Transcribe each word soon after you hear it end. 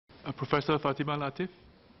Professor Fatimah Lateef.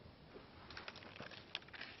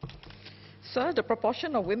 Sir, the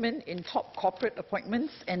proportion of women in top corporate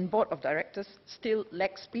appointments and board of directors still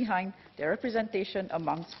lags behind their representation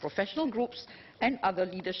amongst professional groups and other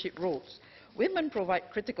leadership roles. Women provide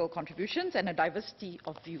critical contributions and a diversity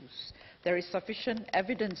of views. There is sufficient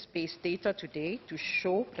evidence-based data today to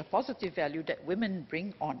show the positive value that women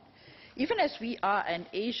bring on. Even as we are an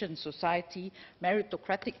Asian society,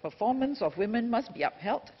 meritocratic performance of women must be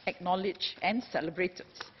upheld, acknowledged and celebrated.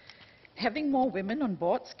 Having more women on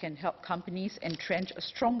boards can help companies entrench a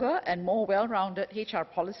stronger and more well-rounded HR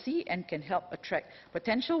policy and can help attract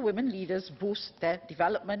potential women leaders, boost their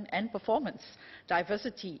development and performance.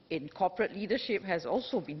 Diversity in corporate leadership has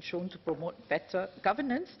also been shown to promote better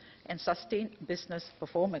governance and sustain business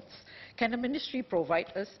performance. Can the Ministry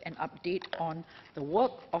provide us an update on the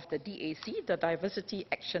work of the DAC, the Diversity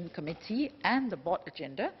Action Committee, and the board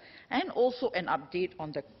agenda, and also an update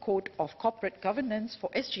on the Code of Corporate Governance for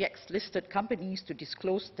SGX-listed companies to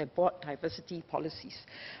disclose their board diversity policies?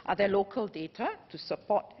 Are there local data to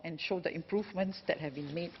support and show the improvements that have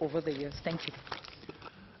been made over the years? Thank you.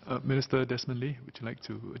 Minister Desmond Lee, would you like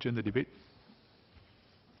to adjourn the debate?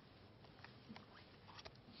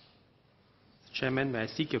 Chairman, may I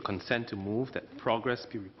seek your consent to move that progress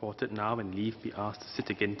be reported now and leave be asked to sit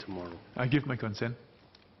again tomorrow? I give my consent.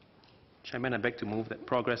 Chairman, I beg to move that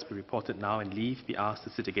progress be reported now and leave be asked to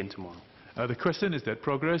sit again tomorrow. The question is that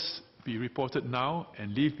progress be reported now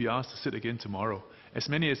and leave be asked to sit again tomorrow. As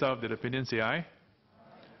many as are of that opinion say aye.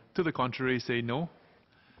 To the contrary say no.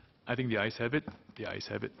 I think the ayes have it. The ayes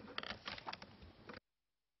have it.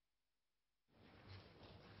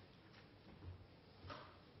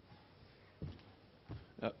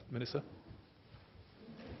 Minister.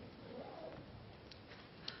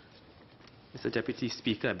 Mr. Deputy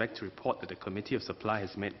Speaker, I beg to report that the Committee of Supply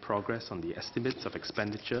has made progress on the estimates of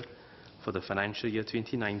expenditure for the financial year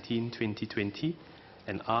 2019-2020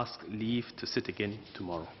 and ask leave to sit again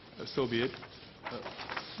tomorrow. So be it.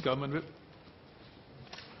 Government Whip.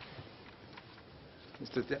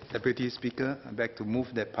 Mr. Deputy Speaker, I beg to move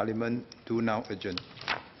that Parliament do now adjourn.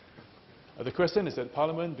 The question is that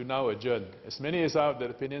Parliament do now adjourn. As many as are of that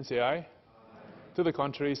opinion say aye. To the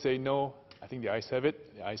contrary say no. I think the ayes have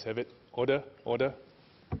it. The ayes have it. Order. Order.